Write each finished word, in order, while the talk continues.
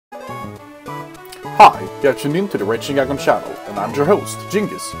Hi, you're tuned in to the Raging Aggron Channel, and I'm your host,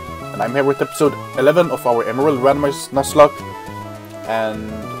 Djingis. And I'm here with episode 11 of our Emerald Randomized Nuzlocke.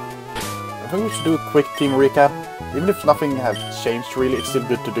 And I think we should do a quick team recap. Even if nothing has changed really, it's still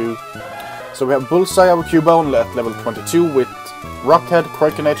good to do. So we have Bullseye, our Cubone, at level 22 with Rockhead,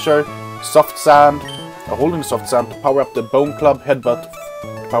 Quirky Nature, Soft Sand, holding Soft Sand to power up the Bone Club, Headbutt,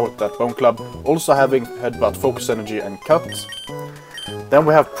 to power up that Bone Club, also having Headbutt, Focus Energy and Cut. Then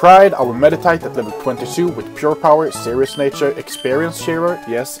we have Pride, our Meditite at level 22 with Pure Power, Serious Nature, Experience Sharer.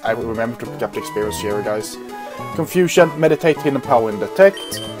 Yes, I will remember to pick up the Experience Sharer, guys. Confusion, Meditate, Hidden Power and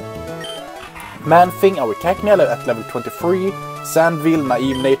Detect. Man-Thing, our Cacnea at level 23. Sandville,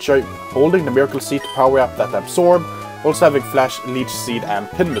 Naive Nature, holding the Miracle Seed to power up that Absorb. Also having Flash, Leech Seed and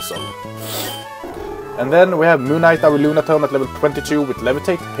Pin Missile. And then we have Moonite, our Lunatone at level 22 with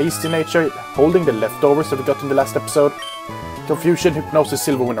Levitate, Hasty Nature, holding the leftovers that we got in the last episode. Confusion, Hypnosis,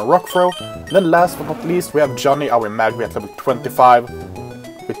 Silver Wind and Rock Throw. And then last but not least, we have Johnny, our Magby at level 25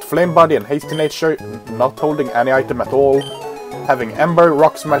 with Flame Body and Hasty Nature, not holding any item at all. Having Ember,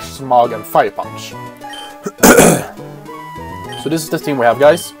 Rock Smash, Smog and Fire Punch. So this is the team we have,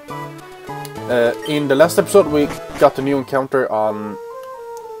 guys. In the last episode we got a new encounter on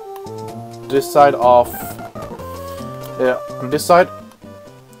this side of... on this side.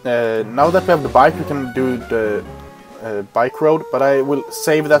 Now that we have the bike, we can do the bike road, but I will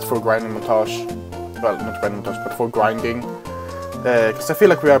save that for grinding montage. Well, not grinding montage, but for grinding. Because I feel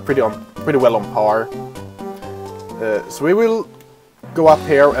like we are pretty well on par. So we will go up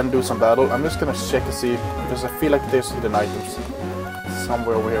here and do some battle. I'm just gonna check and see, because I feel like there's hidden items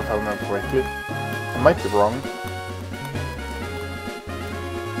somewhere over here if I remember correctly. I might be wrong.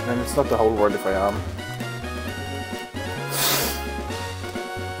 And it's not the whole world if I am.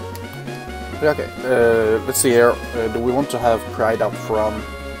 Okay, let's see here. Do we want to have Pride up front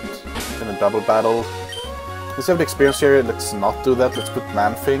in a double battle? Let's have the experience here. Let's not do that. Let's put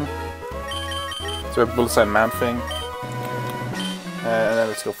Man-Thing. So we have Bullseye and Man-Thing. And then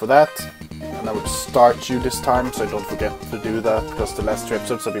let's go for that. And I will start you this time, so I don't forget to do that, because the last two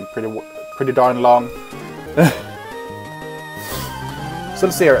episodes have been pretty darn long. So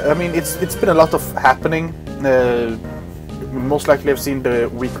let's see here. I mean, it's been a lot of happening. Most likely have seen the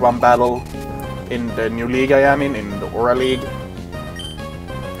week 1 battle in the new league I am in the Aura League.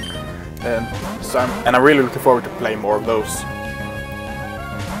 So I'm really looking forward to playing more of those.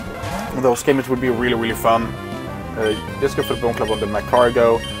 Those games would be really fun. Just go for the Bone Club on the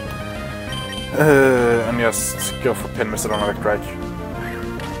Macargo. And just go for Pin Missile on Electric.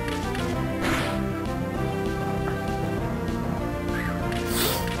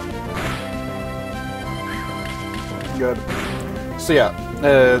 Good. So yeah,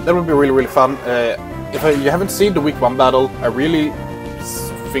 that would be really fun. If you haven't seen the week 1 battle, I really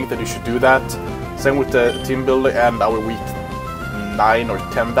think that you should do that. Same with the team builder, and our week 9 or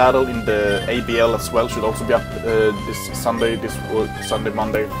 10 battle in the ABL as well should also be up this Sunday,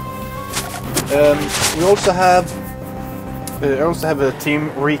 Monday. We also have I also have a team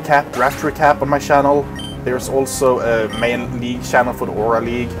recap, draft recap on my channel. There's also a main league channel for the Aura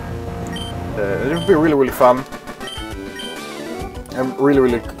League. It would be really fun. I'm really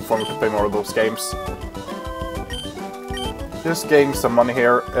looking forward to play more of those games. Just getting some money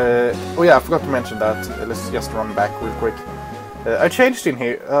here. Oh yeah, I forgot to mention that. Let's just run back real quick. I changed in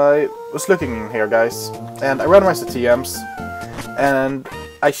here. I was looking in here, guys, and I randomized the TMs, and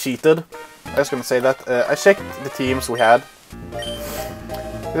I cheated. I was gonna say that. I checked the teams we had.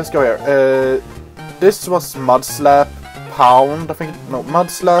 Let's go here. This was Mudslap, Pound, I think. No,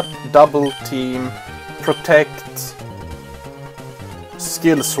 Mudslap, Double Team, Protect,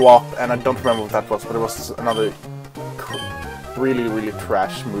 Skill Swap, and I don't remember what that was, but it was another really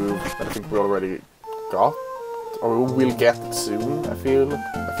trash move that I think we already got, or we will get soon. I feel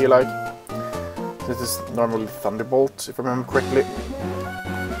like this is normally Thunderbolt, if I remember correctly.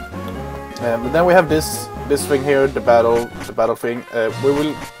 But then we have this thing here, the battle thing.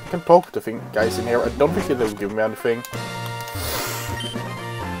 We can talk to the guys in here. I don't think they will give me anything.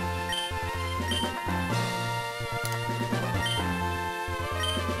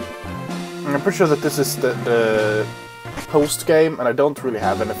 I'm pretty sure that this is the post game, and I don't really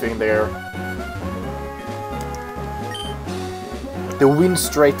have anything there. The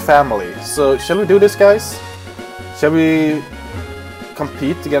Losestrate family. So shall we do this, guys? Shall we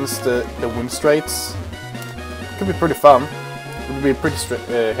compete against the Losestrates? It could be pretty fun. It would be pretty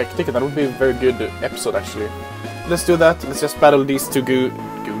hectic, and that would be a very good episode actually. Let's do that. Let's just battle these two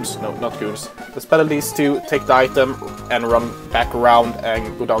goons. No, not goons. Let's battle these two, take the item, and run back around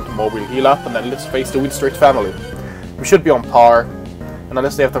and go down to mobile, heal up, and then let's face the Losestrate family. We should be on par. And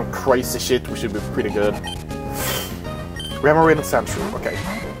unless they have some crazy shit, we should be pretty good. Remoraid and Sandshrew, okay.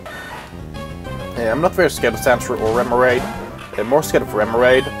 I'm not very scared of Sandshrew or Remoraid. More scared of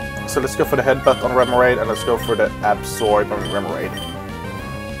Remoraid. So let's go for the Headbutt on Remoraid, and let's go for the Absorb on Remoraid.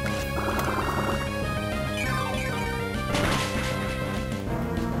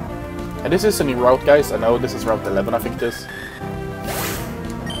 And this is a new route, guys. I know this is Route 11, I think it is.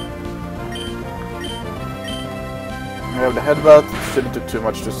 We have the Headbutt. Shouldn't do too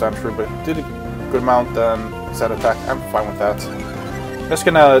much to Sandshrew, but it did a good amount and Sand Attack. I'm fine with that. Just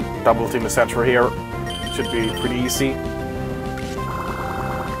gonna double team the Sandshrew here. It should be pretty easy.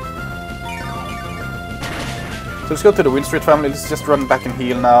 So let's go to the Winstrate family. Let's just run back and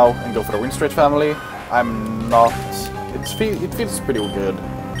heal now and go for the Winstrate family. I'm not... It feels pretty good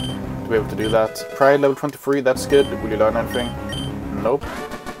to be able to do that. Pride level 23, that's good. Will you learn anything? Nope.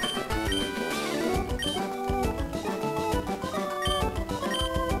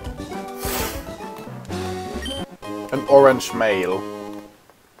 An orange male.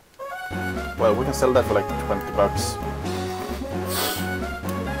 Well, we can sell that for like 20 bucks.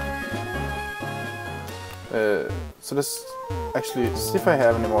 So let's actually see if I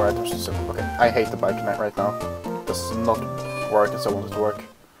have any more items to sell. Okay, I hate the bike right now. It does not work as I want it to work.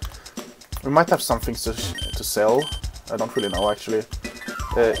 We might have some things to sell. I don't really know actually.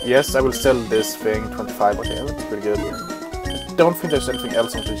 Yes, I will sell this thing, 25. Okay, that's pretty good. I don't think there's anything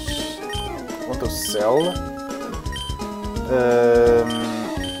else I want to sell.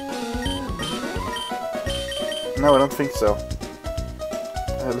 No, I don't think so.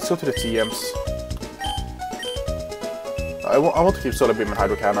 Let's go to the TMs. I want to keep Solar Beam and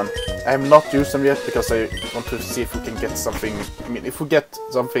Hydro Cannon. I have not used them yet because I want to see if we can get something... I mean, if we get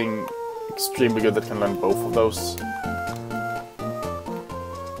something extremely good that can learn both of those.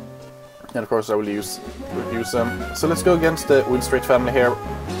 And of course I will use them. So let's go against the Winstrate family here.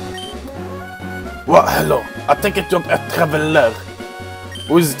 Well, hello. I think it's a traveler.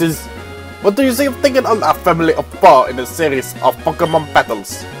 Who is this? What do you say of taking on a family of 4 in a series of Pokemon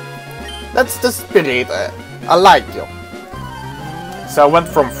battles? That's the spirit. I like you. So I went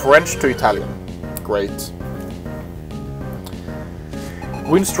from French to Italian. Great.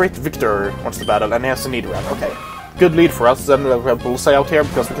 Winstrate Victor wants to battle and he has a Nidoran. Okay. Good lead for us. Then we have Bullseye out here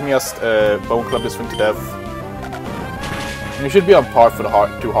because we can just Bone Club this thing to death. And we should be on par for the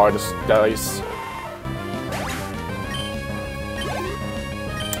two hardest guys.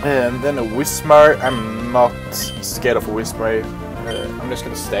 And then a Whismur. I'm not scared of a Whismur. I'm just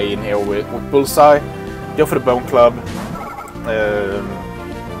gonna stay in here with Bullseye. Go for the Bone Club. I'm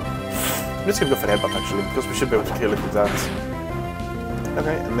just gonna go for the Headbutt actually, because we should be able to kill it with that.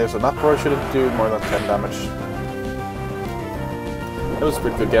 Okay, and there's an Uproar. Shouldn't do more than 10 damage. That was a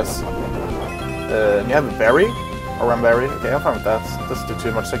pretty good guess. And you have a Berry? Or Ramberry? Okay, I'm fine with that. Doesn't do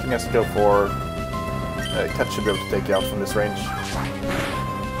too much. So I can just go for... Cat should be able to take you out from this range.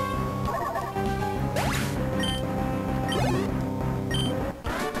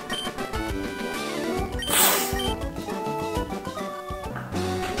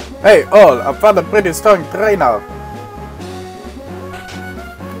 Hey, all! I found a pretty strong trainer!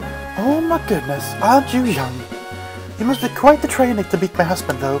 Oh my goodness, aren't you young? You must be quite the trainer to beat my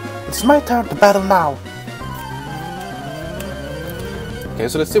husband, though. It's my turn to battle now. Okay,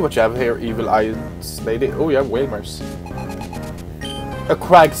 so let's see what you have here, Evil Eyes Lady. Oh, you have Whalmers. A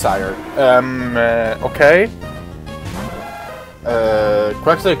Quagsire. Okay.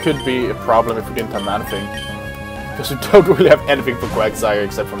 Quagsire could be a problem if we didn't have Manthing. Because we don't really have anything for Quagsire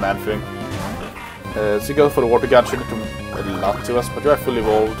except for Manthing. So you go for the Water Gun, shouldn't do a lot to us, but you are fully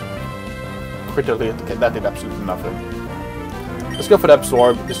evolved. Critical hit, okay, that did absolutely nothing. Let's go for the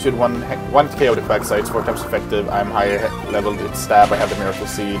Absorb. This should one KO the Quagsire, it's 4 times effective. I'm higher leveled, it's Stab, I have the Miracle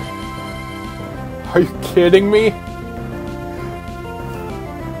Seed. Are you kidding me?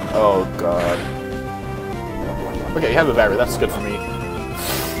 Oh god. Okay, you have a Berry, that's good for me.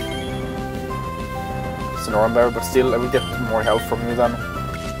 It's an Oran Berry, but still I will get more health from you then.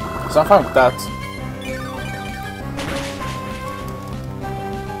 So I'm fine with that.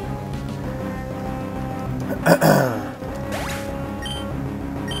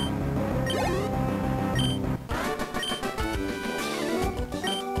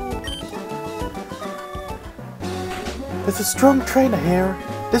 There's a strong trainer here.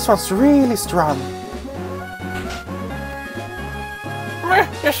 This one's really strong.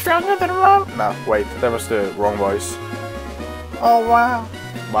 You're stronger than Mom? No, wait, that was the wrong voice. Oh wow.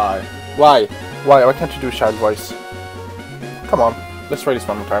 Why? Why? Why can't you do a child voice? Come on, let's try this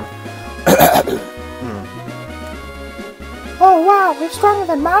one more time. Oh wow, you're stronger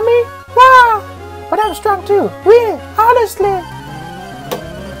than Mommy? Wow! But I'm strong too, really, honestly!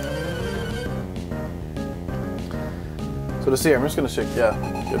 So let's see, I'm just gonna check, yeah,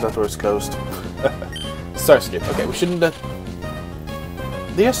 that door is closed. Starscape, okay, we shouldn't let...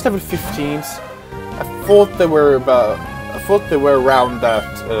 They're just level 15s. I thought they were around that,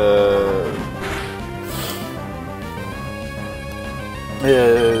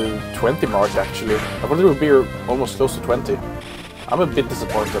 20 mark actually. I thought it would be almost close to 20. I'm a bit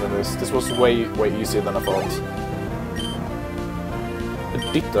disappointed in this. This was way easier than I thought. A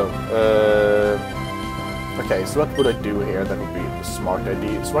ditto. Okay, so what would I do here? That would be a smart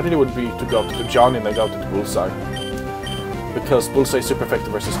idea. Smart idea would be to go up to Johnny and then go up to Bullseye. Because Bullseye is super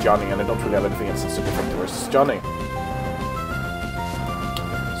effective versus Johnny and I don't really have anything against super effective versus Johnny.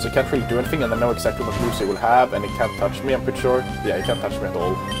 So I can't really do anything and I know exactly what moves he will have and he can't touch me, I'm pretty sure. Yeah, he can't touch me at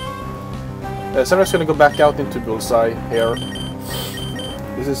all. So I'm just gonna go back out into Bullseye here.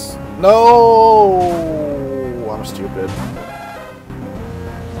 This is... No! I'm stupid.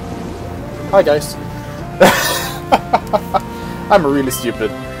 Hi guys. I'm really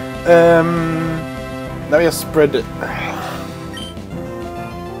stupid. Now we just spread it.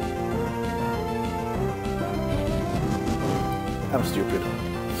 I'm stupid.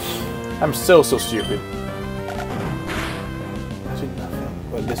 I'm so stupid. I did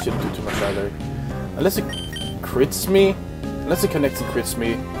nothing. Well, this shouldn't do too much either. Unless it crits me. Unless it connects and crits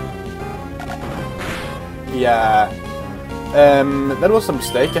me. Yeah. That was a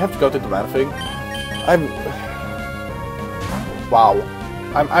mistake. I have to go to the man thing. Wow.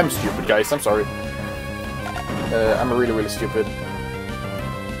 I'm stupid, guys. I'm sorry. I'm really stupid.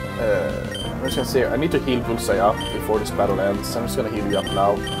 I'm just gonna say, I need to heal Bullseye up before this battle ends. I'm just gonna heal you up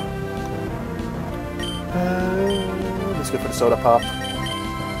now. Let's go for the soda pop.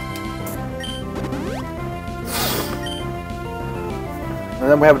 And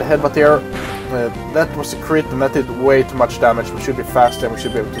then we have the headbutt here. That was a crit and that did way too much damage. We should be faster and we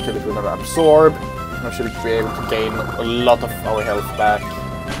should be able to kill it with an absorb. We should be able to gain a lot of our health back.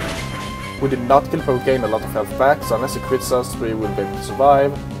 We did not kill, but we gained a lot of health back, so unless it crits us, we will be able to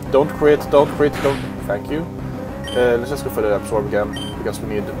survive. Don't crit, don't... Thank you. Let's just go for the absorb again, because we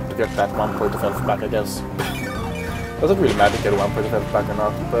need to get that 1 point of health back, I guess. Doesn't really matter to get 1 point of health back or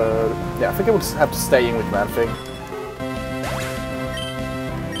not, but... Yeah, I think I would have to stay in with Man-Thing.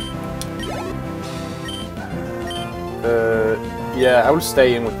 Yeah, I will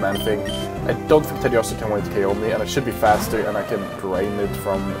stay in with Man-Thing. I don't think Teddiursa can wait to KO me, and I should be faster, and I can drain it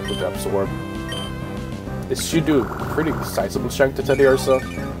with the absorb. This should do a pretty sizable chunk to Teddiursa.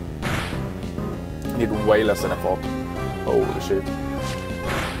 I need way less than I thought. Holy shit.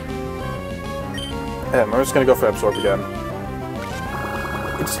 I'm just gonna go for absorb again.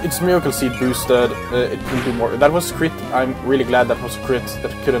 It's Miracle Seed boosted. It can do more. That was a crit. I'm really glad that was a crit.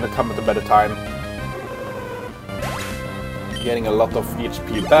 That couldn't have come at a better time. Getting a lot of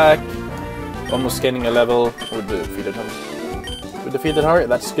HP back. Almost gaining a level with the defeated him. With defeated heart,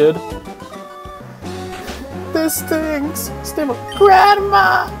 that's good. This stinks! Still,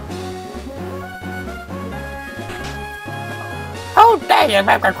 Grandma! How dare you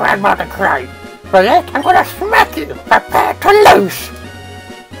make a grandmother cry? For that, I'm gonna smack you! Prepare to lose!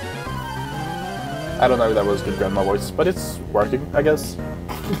 I don't know if that was good grandma voice, but it's working, I guess.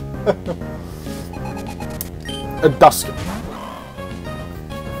 A dusk.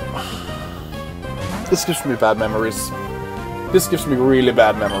 This gives me bad memories. This gives me really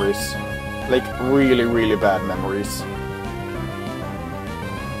bad memories. Like, really bad memories.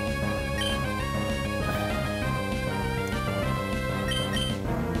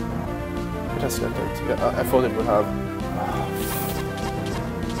 It has got it. Yeah, I thought it would have.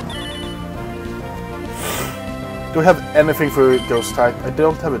 Do I have anything for Ghost type? I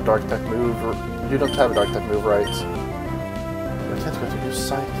don't have a Dark type move. You don't have a Dark type move, right? I can't go to use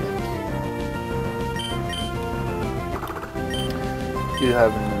Psychic. You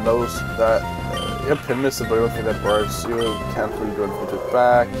have knows that you have pin miss, but I don't think that works. You can't really do anything to it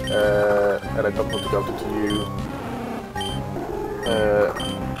back, and I don't want to go to you.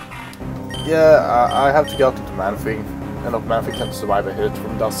 Yeah, I have to go to the Man-Thing, and if Man-Thing can't survive a hit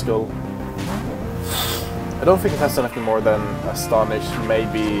from Duskull. I don't think it has anything more than Astonish,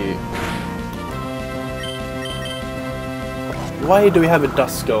 maybe. Why do we have a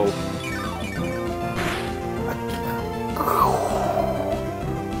Duskull?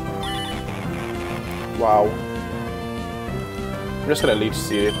 Wow. I'm just gonna Leech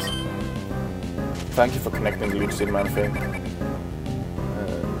Seed it. Thank you for connecting the Leech Seed Man-Thing.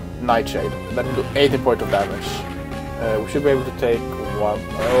 Nightshade. That will do 80 points of damage. We should be able to take one.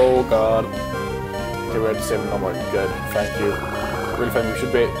 Oh god. Okay, we're at 7 no more. Good. Thank you. Really fun. We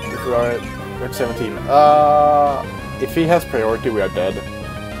should be. If we are, we're at 17. If he has priority, we are dead.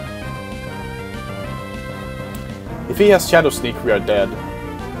 If he has Shadow Sneak, we are dead.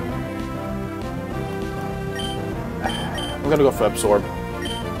 I'm gonna go for Absorb.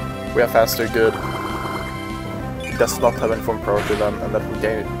 We are faster, good. He does not have any form of priority then, and that will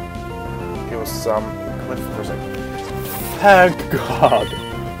gain it. It was some... wait for a second. Thank God!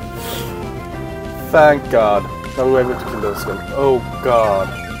 Thank God. Now we're able to kill those guys. Oh God.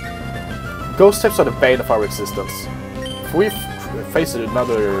 Ghost types are the bane of our existence. If we face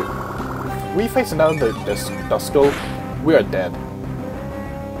another... if we face another Duskull, we are dead.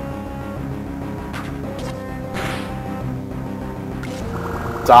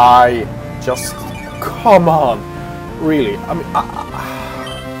 Die. Just... come on. Really. I mean...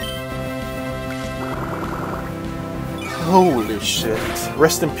 holy shit.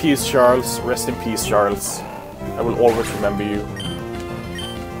 Rest in peace, Charles. Rest in peace, Charles. I will always remember you.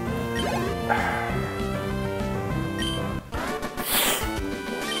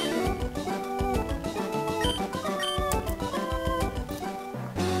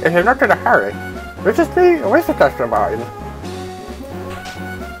 If you're not in a hurry, visit me with the customized.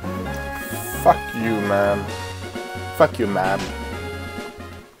 Fuck you, man. Fuck you, man.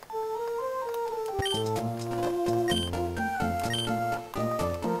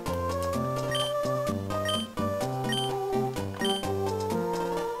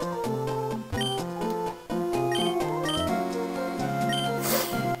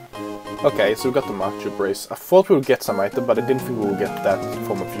 Okay, so we got the Macho Brace. I thought we would get some item, but I didn't think we would get that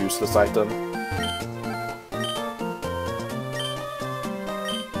form of useless item.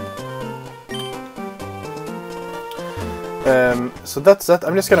 So that's that.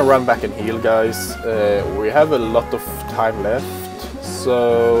 I'm just gonna run back and heal, guys. We have a lot of time left,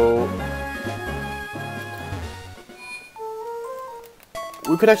 so...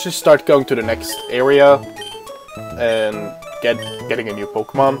 we could actually start going to the next area and getting a new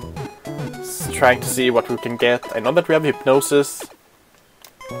Pokemon. Trying to see what we can get. I know that we have Hypnosis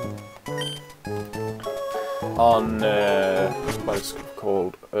on what is it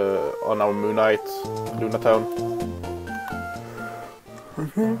called, on our Moonite Lunatown.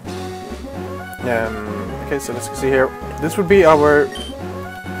 Okay, so let's see here. This would be our...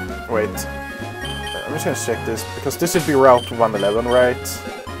 wait. I'm just gonna check this, because this would be Route 111, right?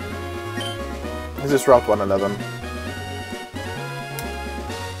 This is Route 111.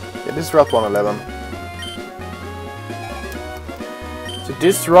 Yeah, this is Route 111. So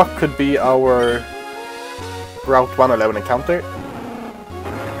this rock could be our Route 111 encounter.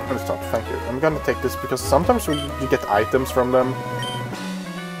 Let me stop, thank you. I'm gonna take this because sometimes you get items from them.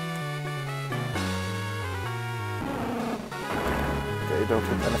 Okay, you don't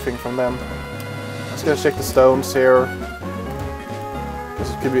get anything from them. Let's go check the stones here.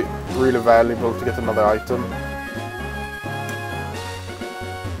 Because it could be really valuable to get another item.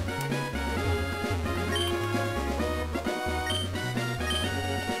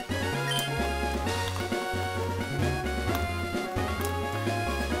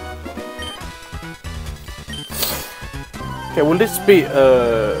 Okay, will this be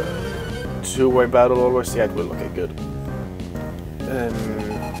a two-way battle always? Yeah, it will. Okay, good.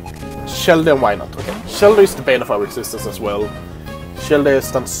 Sheldon, why not? Okay, Sheldon is the bane of our existence as well. Sheldon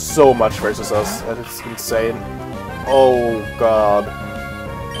has done so much versus us, and it's insane. Oh God.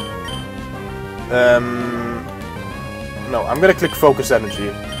 No, I'm gonna click Focus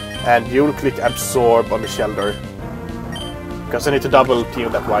Energy, and you'll click Absorb on the Sheldon. Because I need to double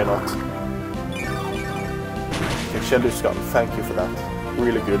team that, why not? Sheldon's gone. Thank you for that.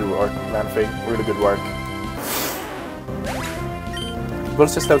 Really good work, Man-Thing. Really good work.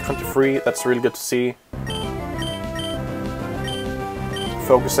 Bulls is level 23. That's really good to see.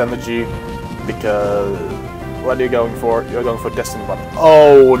 Focus Energy. Because... what are you going for? You're going for Destiny 1.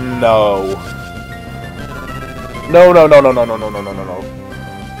 Oh no! No, no, no, no, no, no, no, no, no, no, no.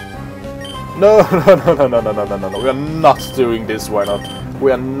 No, no, no, no, no, no, no, no, no, no. We are not doing this, why not?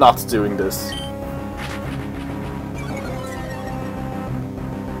 We are not doing this.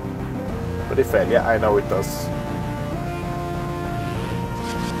 But it failed, yeah, I know it does.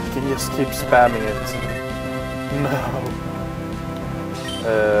 You can just keep spamming it. No.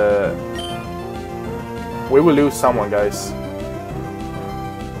 We will lose someone, guys.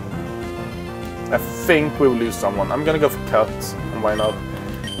 I think we will lose someone. I'm gonna go for Cut, and why not?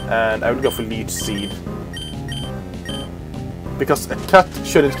 And I will go for Leech Seed. Because a Cut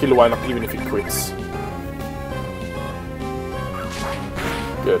shouldn't kill Why Not even if it quits.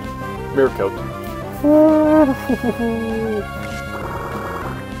 Good. Mirror Coat.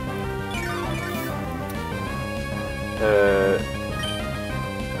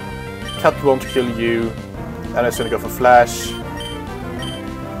 Cut won't kill you. And I'm just gonna go for Flash.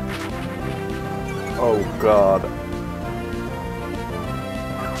 Oh God.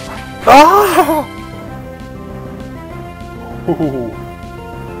 Ah! Ooh.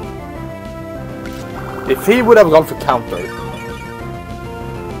 If he would have gone for counter,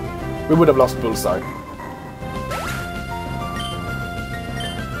 we would have lost bullseye.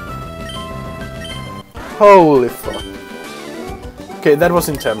 Holy fuck. Okay, that was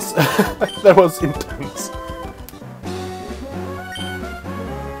intense. That was intense.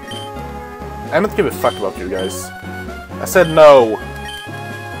 I don't give a fuck about you guys. I said no.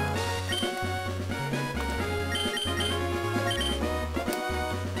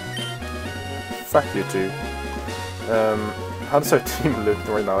 Fuck you two. How does our team look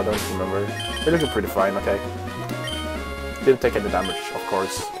right now? I don't remember. They're looking pretty fine, okay. Didn't take any damage, of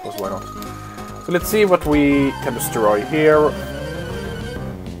course. Because why not? So let's see what we can destroy here.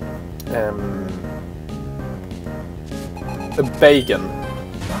 A Bacon.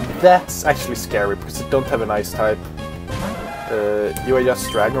 That's actually scary because it don't have an ice type. You are just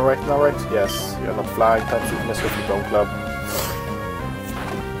dragon right now, right? Yes, you're not flying type, so let's go for the Bone Club.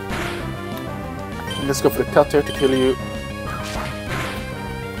 Let's go for the cut here to kill you.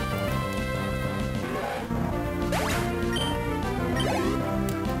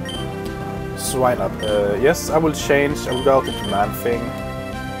 So why not? Yes, I will change. I will go out into Man-Thing.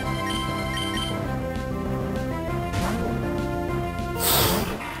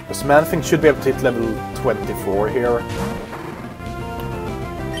 This Man-Thing should be able to hit level 24 here.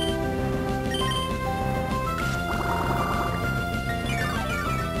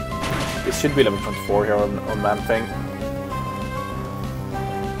 It should be level 24 here on Man-Thing.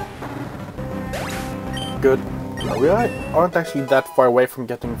 Good. No, we aren't actually that far away from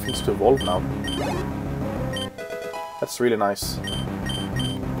getting things to evolve now. That's really nice.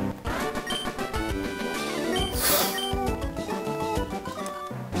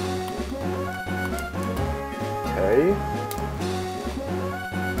 Okay.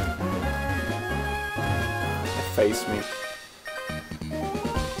 Face me.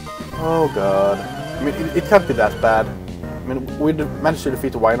 Oh god. I mean, it can't be that bad. I mean, we managed to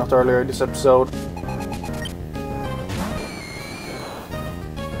defeat the Why Not earlier this episode.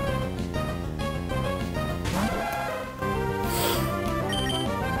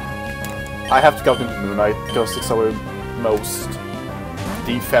 I have to go into Moonlight because it's our most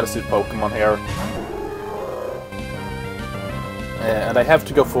defensive Pokemon here. And I have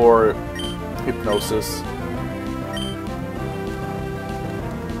to go for Hypnosis.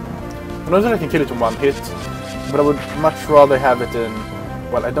 I know that I can kill it in one hit, but I would much rather have it in...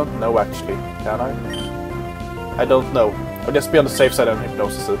 Well, I don't know actually, can I? I don't know. I'll just be on the safe side and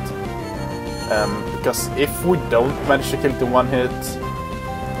Hypnosis it. Because if we don't manage to kill it in one hit,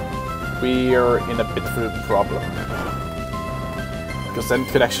 we are in a bit of a problem. Because then it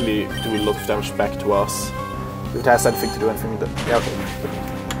could actually do a lot of damage back to us. If it has anything to do anything with that. Yeah, okay.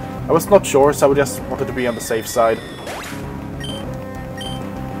 I was not sure, so I just wanted to be on the safe side.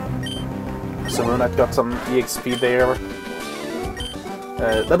 So Moonlight got some EXP there.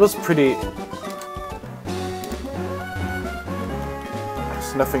 That was pretty...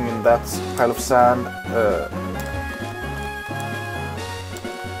 There's nothing in that pile of sand.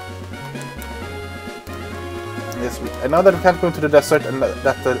 Yes, I know that we can't go into the desert, and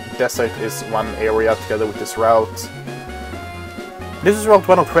that the desert is one area together with this route. This is Route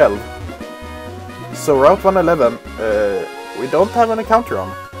 112. So Route 111, we don't have an encounter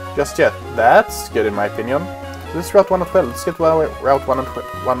on just yet. That's good in my opinion. This is Route 112. Let's get to our Route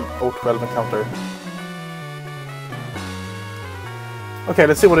 1012 encounter. Okay,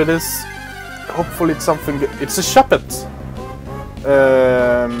 let's see what it is. Hopefully it's something good. It's a Shuppet.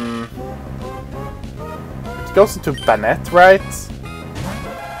 It goes into Banette, right?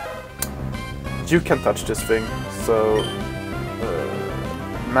 You can touch this thing, so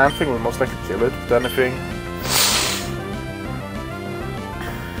Man-Thing will most likely kill it with anything.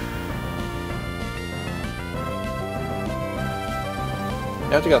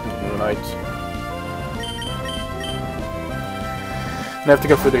 You have to get into Moonlight. You have to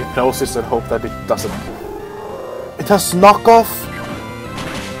go through the Hypnosis and hope that it doesn't. It has knockoff!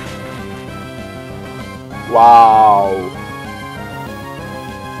 Wow.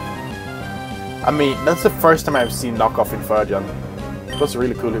 I mean, that's the first time I've seen knockoff in Virgin. It was a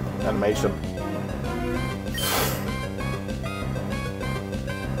really cool animation.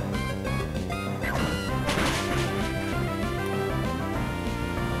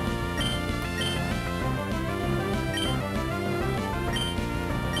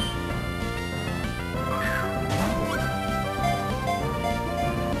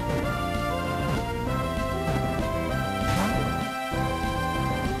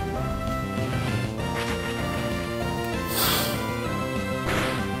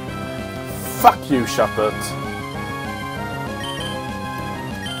 Fuck you, Shuppet.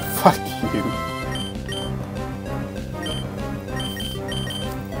 Fuck you.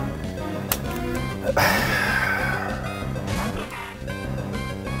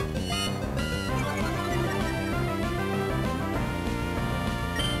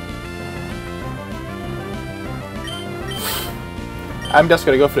 I'm just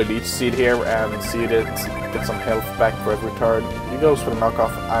gonna go for the leech seed here and see it get some health back for every turn. He goes for the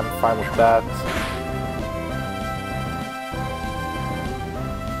knockoff, I'm fine with that.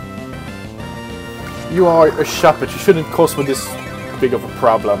 You are a Shuppet, you shouldn't cause me this big of a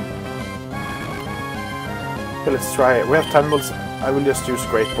problem. Okay, let's try it. We have Thunderbolts, I will just use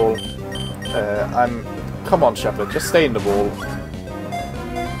Great Ball. Come on, Shuppet, just stay in the ball.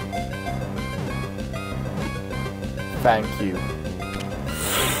 Thank you.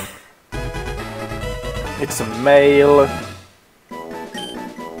 It's a male.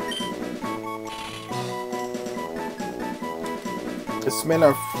 This male,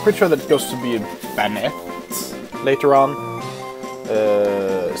 I'm pretty sure that it goes to be a Bennett later on.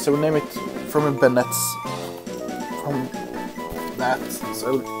 So we'll name it from a Bennett. From that. So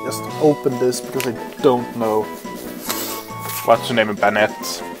I'll just open this because I don't know what to name a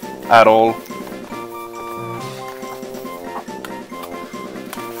Bennett at all.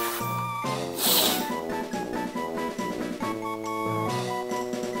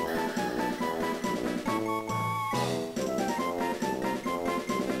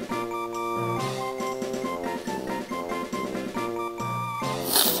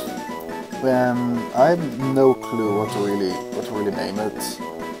 I have no clue what to really name it.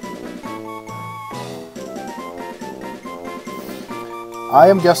 I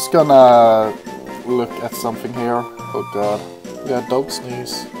am just gonna look at something here. Oh god. Yeah, don't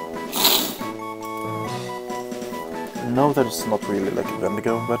sneeze. No, that is not really like a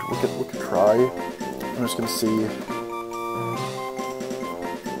Wendigo, but we could try. I'm just gonna see.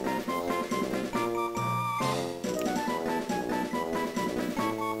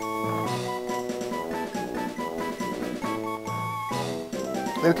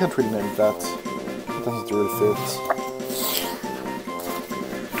 I can't really name that. It doesn't really fit.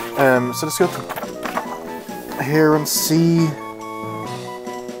 So let's go to here and see.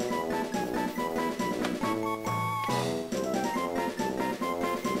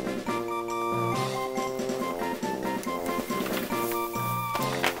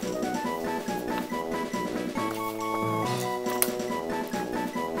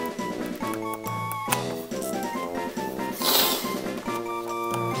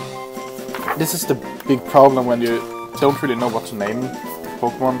 This is the big problem when you don't really know what to name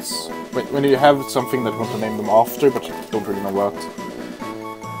Pokemons. When you have something that you want to name them after, but you don't really know what.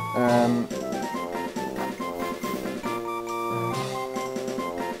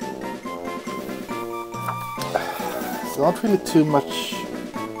 There's not really too much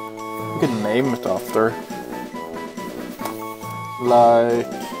you can name it after. Like...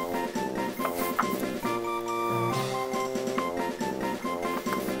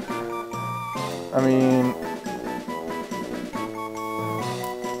 I mean,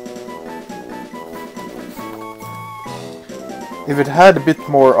 if it had a bit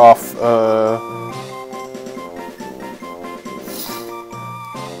more of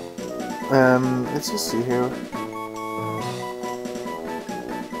let's just see here.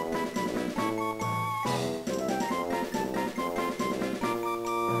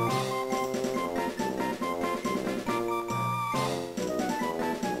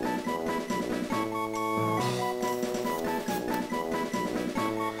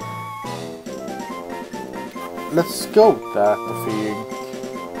 Let's go with that, I think.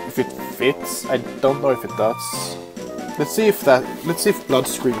 If it fits. I don't know if it does. Let's see if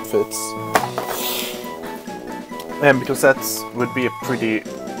Bloodstream fits. Because that would be a pretty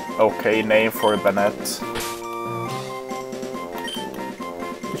okay name for a Bennett.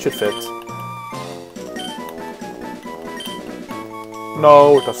 It should fit.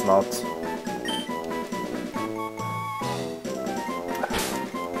 No, it does not.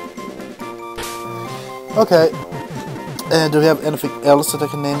 Okay. Do we have anything else that I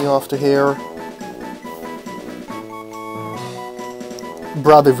can name you after here?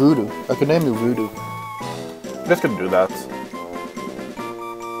 Brother Voodoo. I can name you Voodoo. Let's go do that.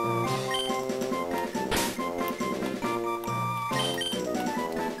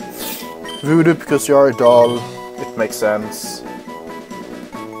 Voodoo because you are a doll. It makes sense.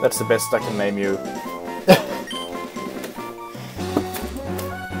 That's the best I can name you.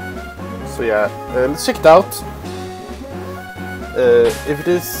 So yeah, let's check it out. If it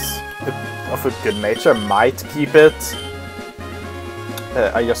is of a good nature, I might keep it.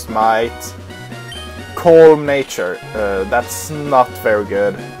 I just might. calm nature. That's not very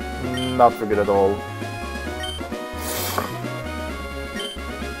good. Not very good at all.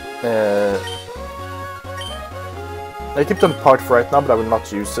 I keep it on part for right now, but I will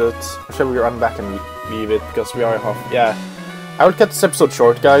not use it. Shall we run back and leave it, because we are half... Yeah, I will cut this episode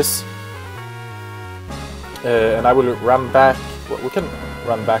short, guys. And I will run back... Well, we can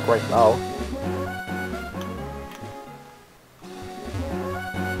run back right now.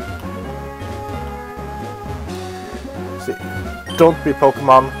 See, don't be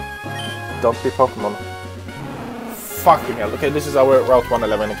Pokemon. Don't be Pokemon. Fucking hell. Okay, this is our Route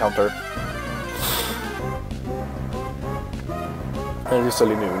 111 encounter. And it's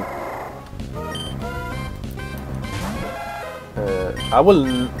only noon.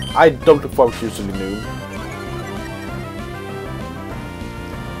 I don't look forward to usually noon.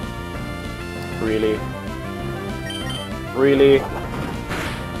 Really? Really?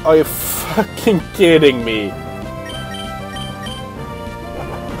 Are you fucking kidding me?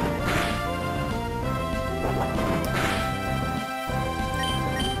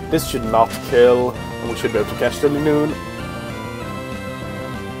 This should not kill, and we should be able to catch the noon.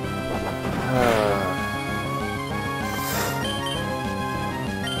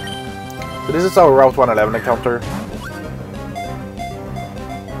 So this is our Route 111 encounter.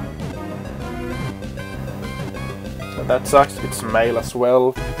 That sucks, it's male as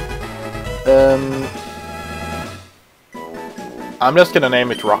well. I'm just gonna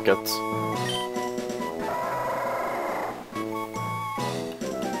name it Rocket.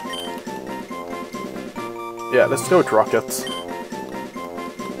 Yeah, let's go with Rocket.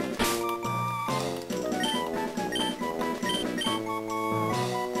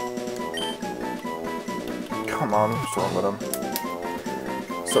 Come on, what's wrong with him?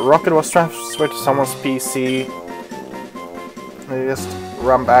 So Rocket was transferred to someone's PC. Let me just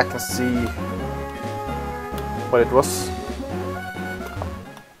run back and see what it was.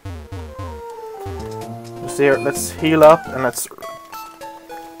 So here, let's heal up and let's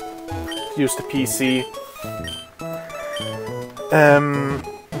use the PC.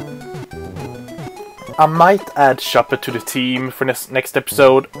 I might add Shopper to the team for next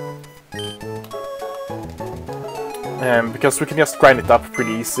episode. Because we can just grind it up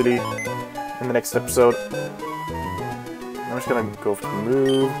pretty easily in the next episode. I'm just gonna go for the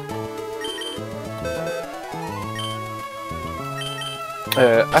move.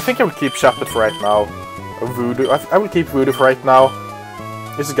 I think I will keep Shopper for right now. Or Voodoo. I will keep Voodoo for right now.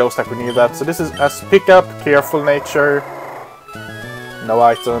 This is Ghost type, we need that. So this is as pickup, careful nature. No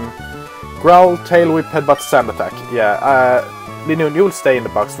item. Growl, tail whip, headbutt, sand attack. Yeah, Linoon, you will stay in the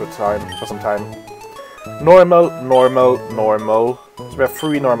box for some time. Normal, normal, normal. So we have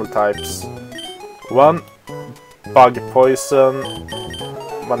 3 normal types. 1 bug poison,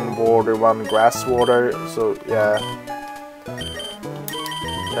 1 water, 1 grass water. So yeah.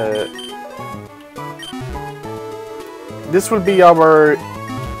 This will be our.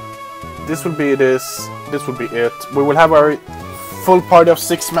 This will be this. This will be it. We will have our full party of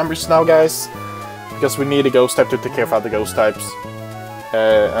 6 members now, guys, because we need a ghost type to take care of other ghost types.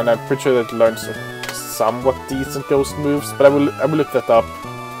 And I'm pretty sure that it learns somewhat decent ghost moves, but I will look that up.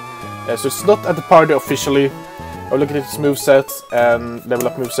 So it's not at the party officially. I'll look at its moveset and level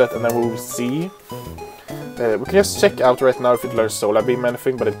up moveset, and then we will see. We can just check out right now if it learns Solar Beam or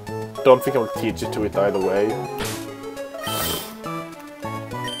anything, but I don't think I will teach it to it either way.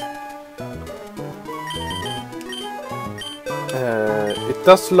 It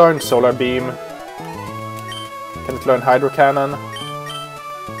does learn Solar Beam. Can it learn Hydro Cannon?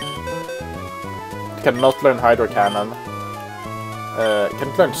 It cannot learn Hydro Cannon. Can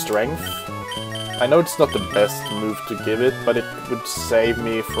it learn Strength? I know it's not the best move to give it, but it would save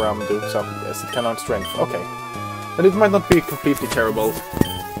me from doing something. Yes, it can learn Strength. Okay. Then it might not be completely terrible.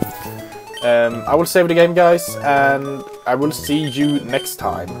 I will save the game, guys, and I will see you next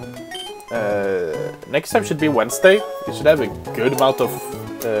time. Next time should be Wednesday. We should have a good amount of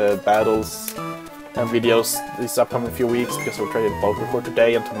battles and videos these upcoming few weeks, because we'll try to bulk record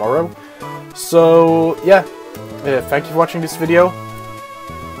today and tomorrow. So yeah, thank you for watching this video,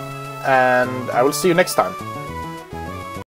 and I will see you next time.